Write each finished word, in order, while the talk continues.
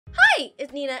Hi,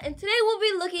 it's Nenaa, and today we'll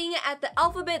be looking at the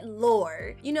alphabet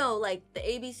lore. You know, like the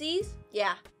ABCs?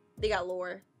 Yeah, they got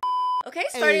lore. Okay,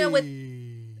 starting out with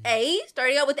A.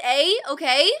 Starting out with A,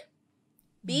 okay.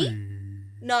 B.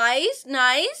 Nice,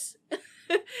 nice.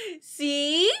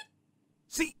 C.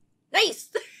 C. Nice.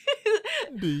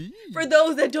 D. For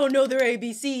those that don't know their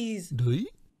ABCs. D.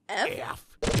 F. F.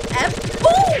 F.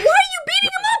 Oh, why are you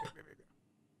beating him up?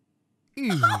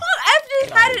 F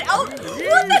just had it out.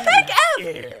 What the heck,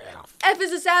 F? F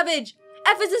is a savage.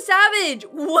 F is a savage.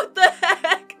 What the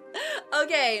heck?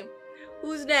 Okay,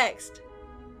 who's next?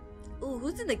 Ooh,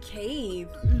 who's in the cave?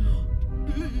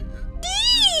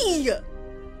 D!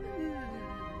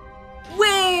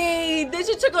 Wait, this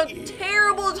just took a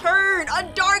terrible turn. A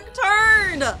dark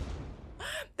turn.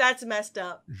 That's messed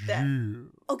up.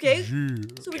 Okay, so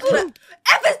we do that.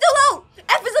 F is still out.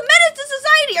 F is a menace to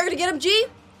society. Are you gonna get him, G?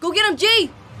 Go get him,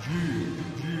 G.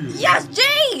 Yes,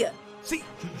 G. C.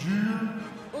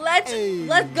 Let's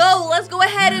go. Let's go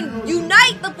ahead and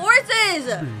unite the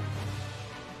forces.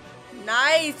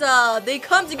 Nice. They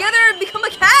come together and become a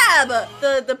cab.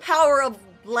 The power of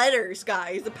letters,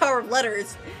 guys. The power of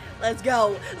letters. Let's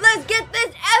go. Let's get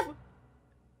this F.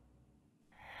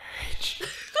 H.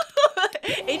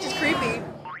 H is creepy.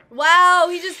 Wow,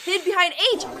 he just hid behind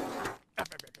H and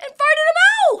farted him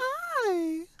out.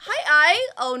 I. Hi, I.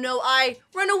 Oh no, I.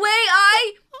 Run away,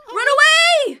 I. Run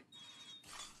away.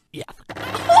 Yeah.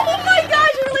 Oh my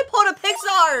gosh, you really pulled a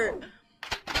Pixar.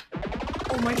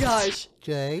 Oh my gosh.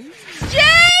 J. J!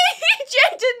 J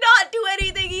did not do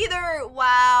anything either.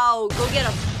 Wow. Go get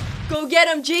him. Go get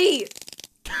him, G.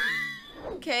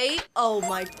 Okay. Oh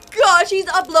my gosh, he's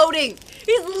uploading.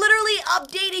 He's literally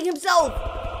updating himself.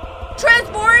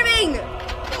 Transforming.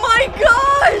 My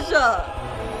gosh.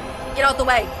 Get out the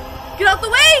way. Get out the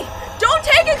way. Don't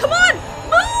take it. Come on.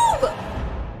 Move.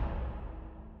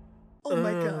 Oh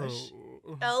my gosh.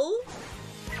 L?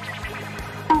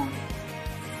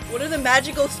 What are the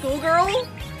magical schoolgirl?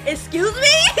 Excuse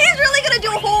me? He's really gonna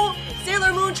do a whole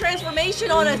Sailor Moon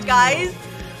transformation on us, guys.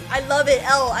 I love it,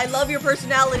 L. I love your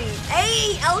personality.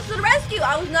 Hey, L to the rescue.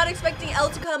 I was not expecting L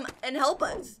to come and help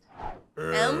us.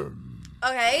 M?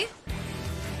 Okay.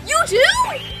 You too?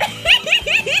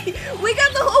 We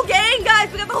got the whole gang, guys.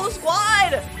 We got the whole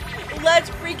squad. Let's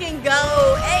freaking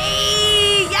go.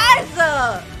 Hey, yes.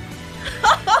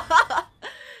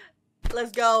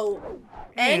 Let's go.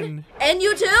 N? N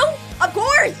you too? Of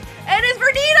course. N is for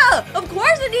Nenaa. Of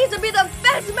course it needs to be the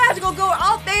best magical girl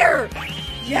out there.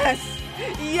 Yes.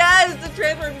 Yes, the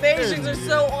transformations are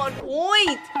so on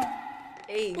point.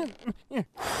 Hey.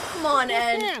 Come on,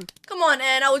 N. Come on,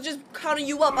 N. I was just counting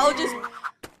you up. I was just...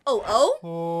 Oh,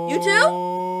 O? You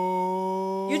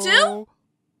too? You too?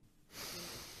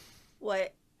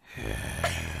 What?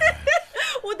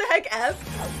 What the heck, F?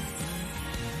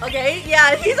 Okay,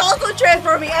 yeah, he's also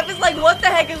transforming. F is like, what the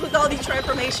heck is with all these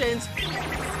transformations?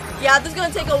 Yeah, this is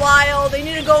gonna take a while. They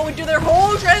need to go and do their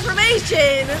whole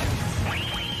transformation.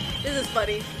 This is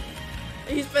funny.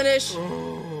 He's finished.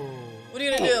 What are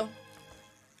you gonna do?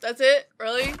 That's it?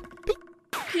 Really?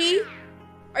 P?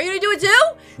 Are you gonna do it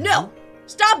too? No!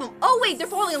 Stop them! Oh wait, they're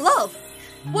falling in love.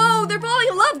 Whoa, they're falling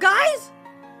in love, guys!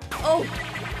 Oh.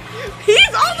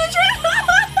 He's also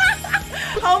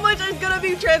transforming! How much is gonna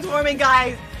be transforming,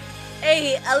 guys?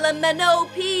 Hey, Elemento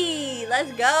P!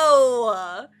 Let's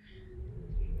go!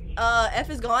 F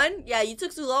is gone? Yeah, you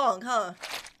took too long, huh?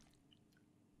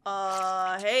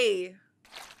 Hey.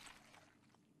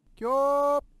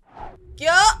 Yup.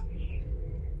 Yup!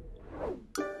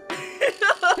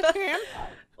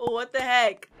 What the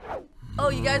heck? Oh,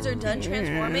 you guys are done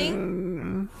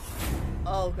transforming?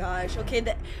 Oh gosh, okay,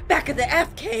 back at the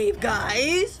F cave,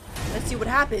 guys. Let's see what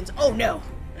happens. Oh no.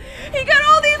 He got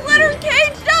all these letters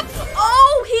caged up!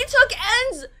 Oh, he took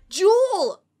N's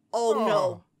jewel! Oh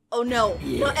no. Oh no.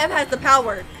 Well, F has the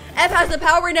power. F has the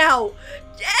power now.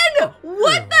 N!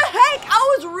 What the heck?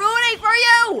 I was rooting for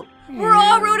you! We're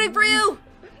all rooting for you!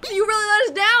 You really let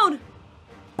us down!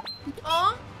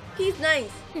 Aw, P's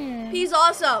nice. P's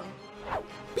awesome.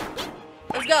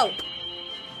 Let's go.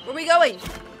 Where are we going?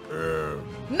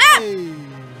 Map!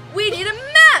 We need a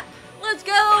map! Let's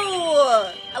go!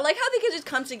 I like how they can just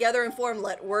come together and form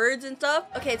words and stuff.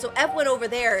 Okay, so F went over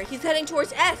there. He's heading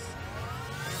towards S.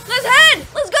 Let's head!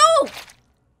 Let's go!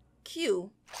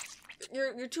 Q.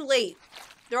 You're too late.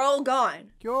 They're all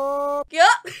gone. Yup.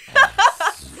 Yup.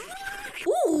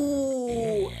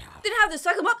 Ooh. Didn't have to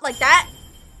suck him up like that.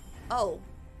 Oh.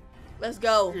 Let's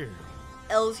go.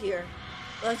 L's here.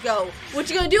 Let's go. What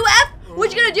you gonna do, F?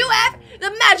 What you gonna do, F?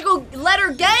 The magical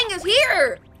letter gang is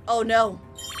here. Oh no.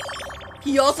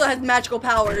 He also has magical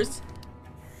powers.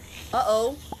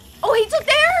 Uh-oh. Oh, he took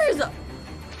theirs!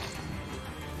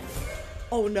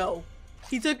 Oh no.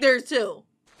 He took theirs too.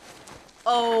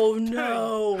 Oh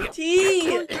no. T.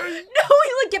 No, he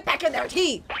like get back in there,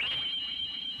 T.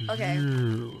 Okay.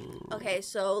 Okay,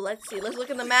 so let's see. Let's look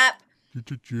at the map.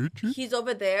 He's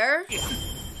over there.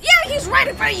 Yeah, he's right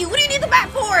in front of you. What do you need the map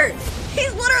for?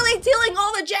 He's literally stealing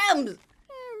all the gems.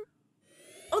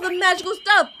 Oh, the magical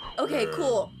stuff. Okay,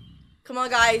 cool. Come on,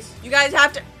 guys. You guys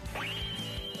have to...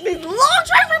 These long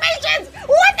transformations!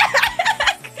 What the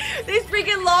heck? These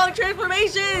freaking long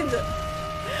transformations!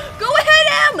 Go ahead,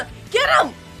 M! Get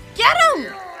him! Get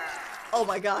him! Oh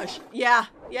my gosh. Yeah,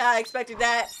 I expected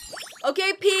that.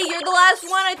 Okay, P, you're the last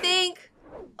one, I think.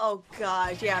 Oh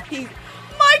gosh, yeah, P.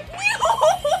 Mike,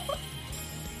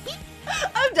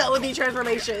 I'm done with these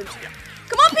transformations.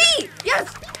 Come on, P!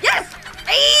 Yes! Yes!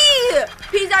 Hey!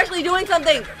 P's actually doing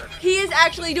something. He is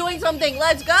actually doing something.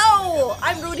 Let's go!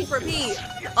 I'm rooting for P.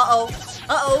 Uh-oh.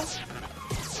 Uh-oh.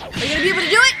 Are you gonna be able to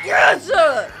do it? Yes!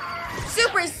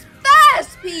 Super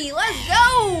fast, P! Let's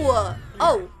go!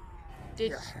 Oh.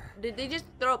 Did they just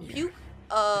throw a puke?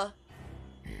 Or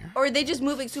are they just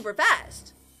moving super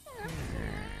fast?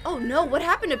 Oh no, what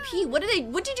happened to P? What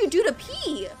did you do to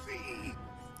P?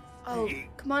 Oh,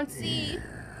 come on, C.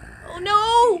 Oh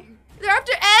no! They're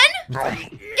after N?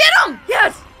 Get him!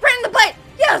 Yes! Right in the butt!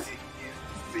 Yes!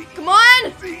 Come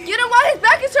on! Get him while his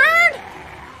back is turned!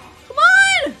 Come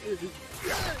on!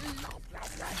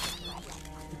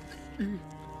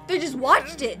 They just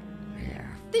watched it.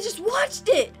 They just watched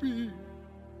it.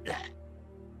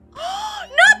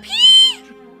 Not P!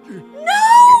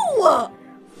 No!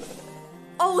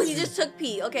 Oh, he just took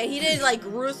P. Okay, he didn't like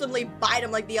gruesomely bite him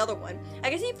like the other one.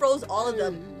 I guess he froze all of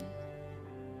them.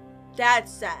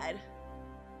 That's sad.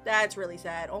 That's really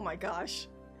sad. Oh my gosh.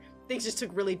 Things just took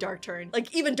really dark turn.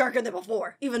 Like even darker than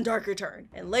before. Even darker turn.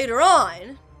 And later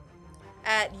on,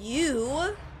 at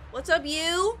U. What's up,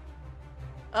 U?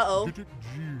 Uh-oh.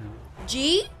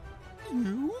 G?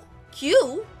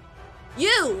 Q?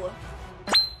 U?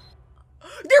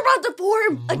 They're about to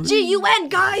form a G-U-N,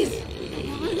 guys!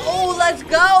 Oh, let's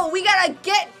go! We gotta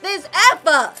get this F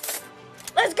up!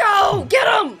 Let's go! Get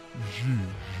him!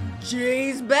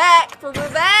 G's back for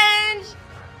revenge!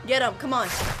 Get him, come on.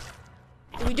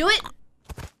 Did we do it?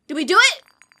 Did we do it?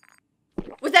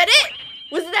 Was that it?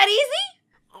 Was it that easy?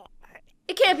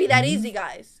 It can't be that easy,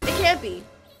 guys. It can't be.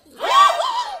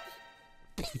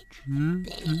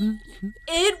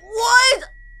 It was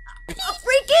a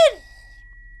freaking...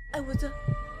 It was a...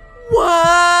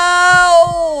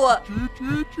 Wow!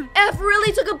 F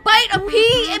really took a bite of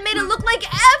P and made it look like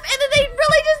F, and then they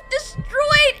really just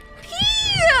destroyed P!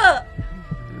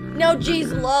 Now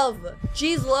G's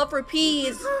love for P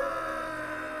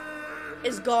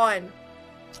is gone.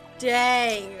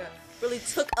 Dang. Really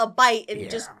took a bite and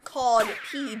just called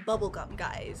P bubblegum,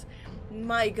 guys.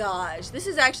 My gosh. This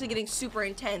is actually getting super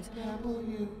intense.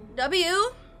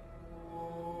 W?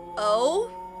 O?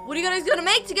 What are you guys gonna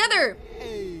make together?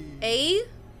 A?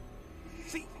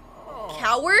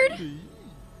 Coward?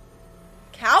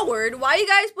 Coward? Why are you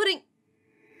guys putting...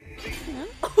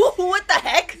 What the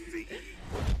heck?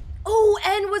 Oh,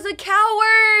 N was a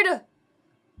coward!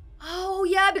 Oh,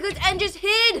 yeah, because N just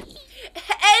hid!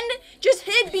 N just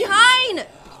hid behind!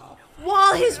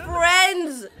 While his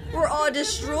friends were all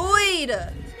destroyed!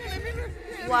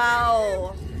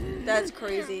 Wow. That's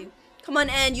crazy. Come on,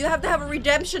 N, you have to have a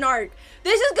redemption arc.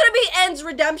 This is gonna be N's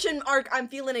redemption arc. I'm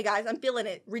feeling it, guys. I'm feeling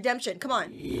it. Redemption, come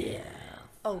on. Yeah.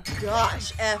 Oh,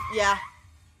 gosh. F, yeah.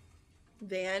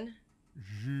 Van.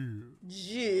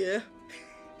 G.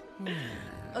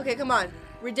 Okay, come on.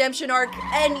 Redemption arc.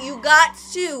 And you got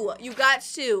to. You got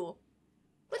to.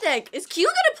 What the heck? Is Q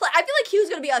gonna play? I feel like Q's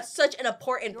gonna be such an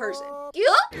important person. Q?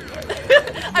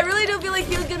 I really do feel like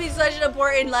Q's gonna be such an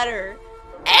important letter.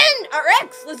 N or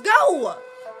X. Let's go.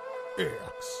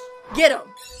 X. Get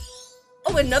him.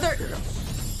 Oh, another.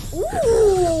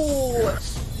 Ooh.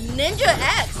 Ninja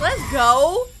X. Let's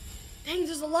go. Dang,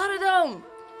 there's a lot of them.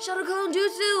 Shadow Clone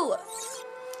Jutsu.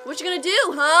 What you gonna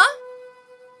do, huh?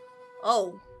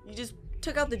 Oh, you just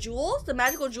took out the jewels? The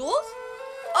magical jewels?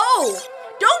 Oh,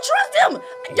 don't trust him.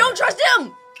 Don't trust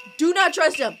him. Do not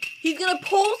trust him. He's gonna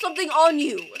pull something on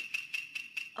you.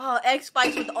 Oh, X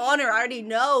fights with honor. I already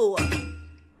know.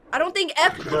 I don't think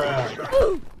F...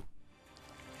 Ooh.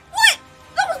 What?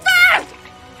 That was fast!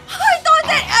 I thought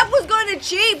that F was going to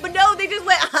cheat, but no, they just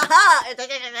went, haha.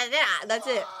 That's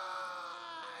it.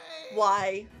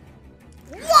 Why?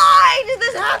 Why did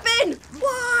this happen?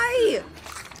 Why?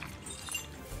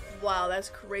 Wow, that's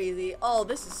crazy. Oh,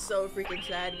 this is so freaking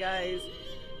sad, guys.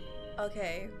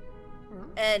 Okay.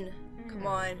 N, come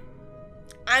on.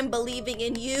 I'm believing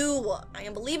in you. I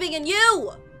am believing in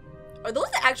you. Are those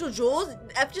the actual jewels?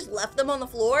 F just left them on the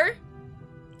floor?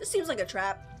 This seems like a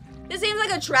trap. This seems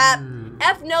like a trap.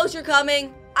 F knows you're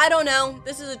coming. I don't know.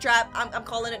 This is a trap. I'm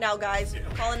calling it now, guys.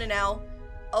 I'm calling it now.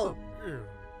 Oh.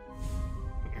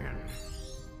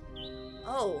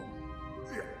 Oh.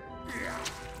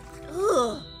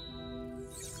 Ugh.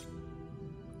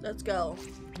 Let's go.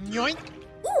 Yoink.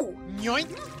 Ooh. Yoink.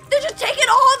 They're just taking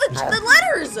all the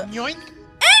letters. Yoink.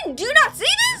 And do you not see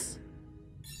this?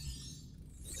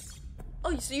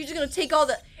 Oh, so you're just gonna take all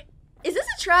the... Is this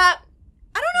a trap?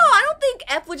 I don't know. I don't think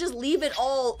F would just leave it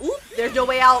all. Oop, there's no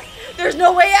way out. There's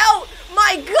no way out.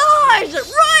 My gosh,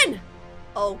 run.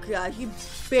 Oh God, you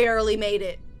barely made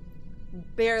it.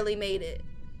 Barely made it.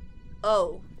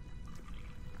 Oh.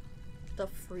 The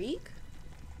freak?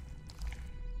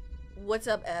 What's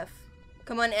up, F?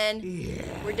 Come on, N. Yeah.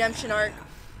 Redemption arc.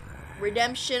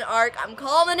 Redemption arc. I'm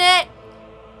calling it.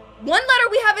 One letter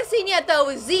we haven't seen yet, though,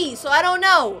 is Z, so I don't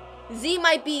know. Z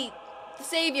might be the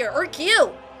savior, or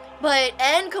Q. But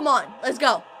N, come on, let's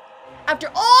go. After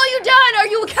all you've done, are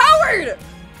you a coward?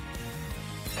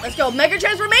 Let's go, mega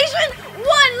transformation.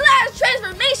 One last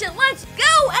transformation. Let's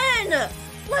go, N.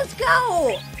 Let's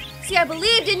go. See, I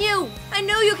believed in you. I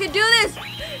knew you could do this.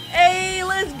 Hey,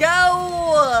 let's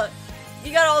go.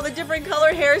 You got all the different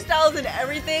color hairstyles and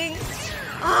everything.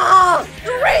 Ah,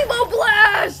 the Rainbow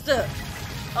Blast.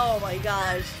 Oh my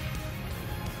gosh.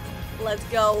 Let's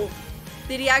go.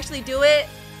 Did he actually do it?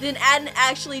 Did N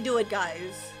actually do it,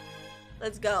 guys?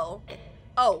 Let's go.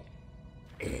 Oh.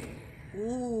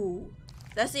 Ooh.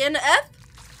 That's the end of F?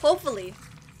 Hopefully.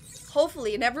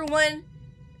 Hopefully. And everyone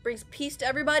brings peace to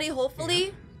everybody,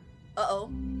 hopefully. Uh-oh.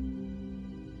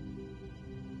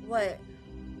 What?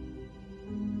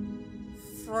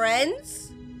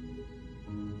 Friends?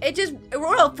 We're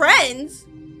all friends?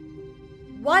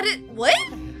 What?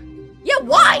 Yeah,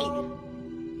 why?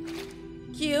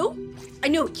 Q? I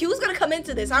knew Q was gonna come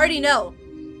into this. I already know.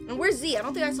 And where's Z? I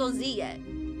don't think I saw Z yet.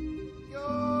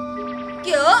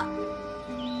 Q?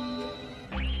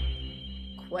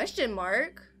 Question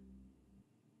mark?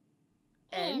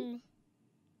 N?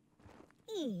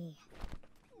 E.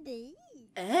 D.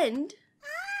 End?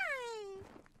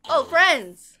 Oh,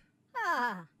 friends.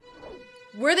 Ah.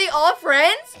 Were they all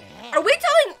friends? Are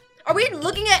we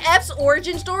looking at F's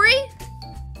origin story?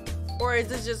 Or is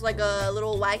this just like a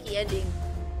little wacky ending?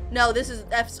 No, this is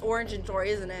F's origin story,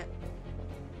 isn't it?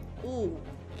 Ooh.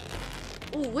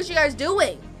 Ooh, what you guys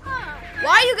doing? Why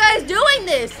are you guys doing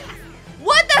this?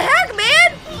 What the heck,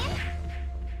 man?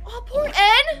 Oh, poor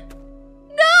N.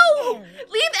 No!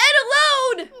 Leave N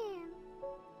alone!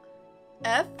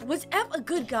 F? Was F a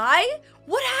good guy?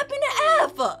 What happened to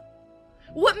F?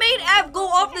 What made F go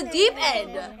off the deep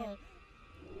end?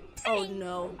 Oh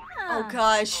no. Oh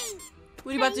gosh.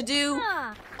 What are you about to do?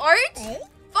 Art?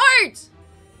 Fart!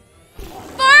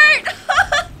 Fart!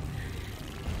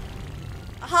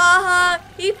 Haha,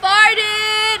 he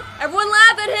farted! Everyone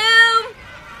laugh at him!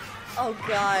 Oh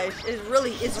gosh, it's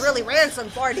really ransom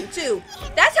farting too.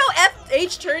 That's how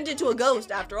FH turned into a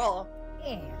ghost after all.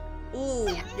 Ooh,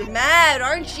 you're mad,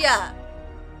 aren't ya?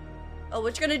 Oh,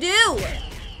 what you gonna do?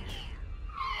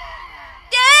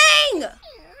 Dang!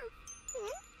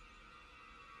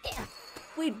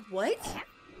 Wait, what?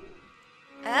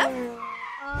 F?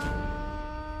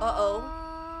 Uh-oh.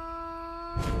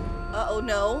 Uh-oh,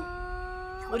 no.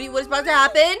 What's about to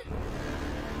happen?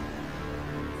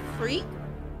 Freak?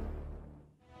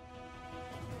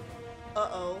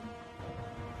 Uh-oh.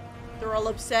 They're all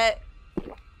upset.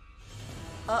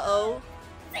 Uh-oh.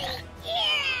 Why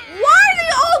are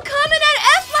they all coming at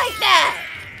F like that?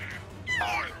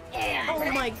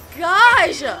 Oh my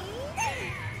gosh!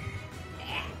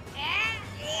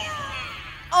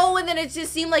 Oh, and then it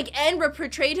just seemed like N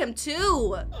portrayed him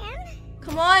too.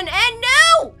 Come on, N,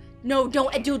 no! No,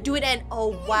 don't do it, N.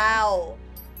 Oh, wow.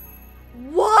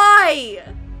 Why?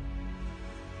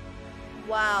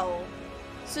 Wow.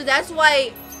 So that's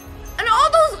why, and all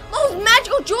those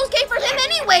magical jewels came from him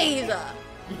anyways.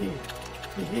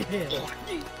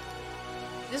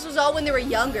 This was all when they were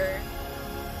younger.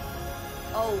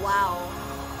 Oh, wow.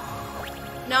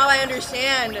 Now I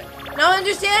understand. Now I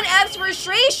understand F's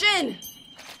frustration.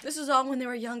 This was all when they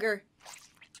were younger.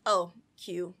 Oh,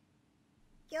 Q.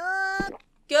 Q.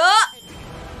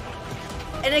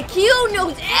 And then Q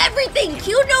knows everything.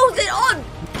 Q knows it all.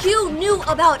 Q knew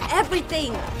about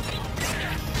everything.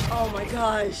 Oh my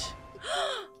gosh.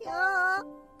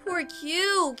 Poor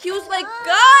Q. Q's like,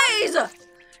 guys, I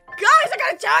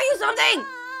gotta tell you something.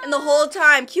 And the whole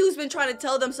time, Q's been trying to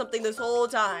tell them something this whole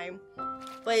time.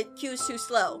 But Q's too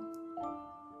slow.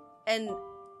 And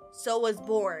so was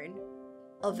born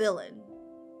a villain.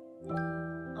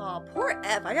 Oh, poor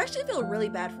F. I actually feel really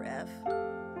bad for F.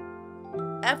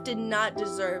 F did not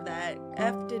deserve that.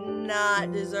 F did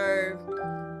not deserve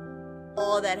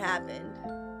all that happened.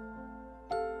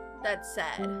 That's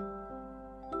sad.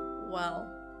 Wow.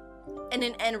 And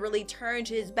then N really turned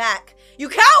his back. You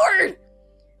coward!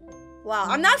 Wow,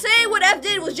 I'm not saying what F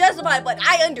did was justified, but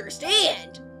I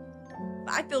understand.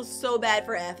 I feel so bad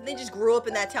for F. They just grew up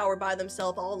in that tower by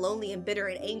themselves, all lonely and bitter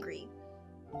and angry.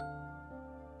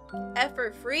 F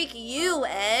for freak you,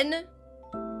 N.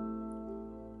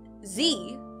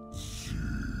 Z.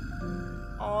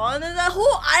 Oh, and then the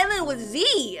whole island was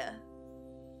Z.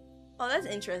 Oh, that's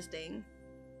interesting.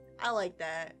 I like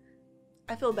that.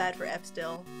 I feel bad for F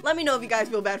still. Let me know if you guys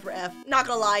feel bad for F. Not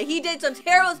gonna lie, he did some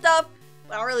terrible stuff,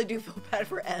 but I really do feel bad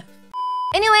for F.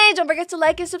 Anyway, don't forget to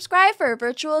like and subscribe for a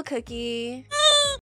virtual cookie.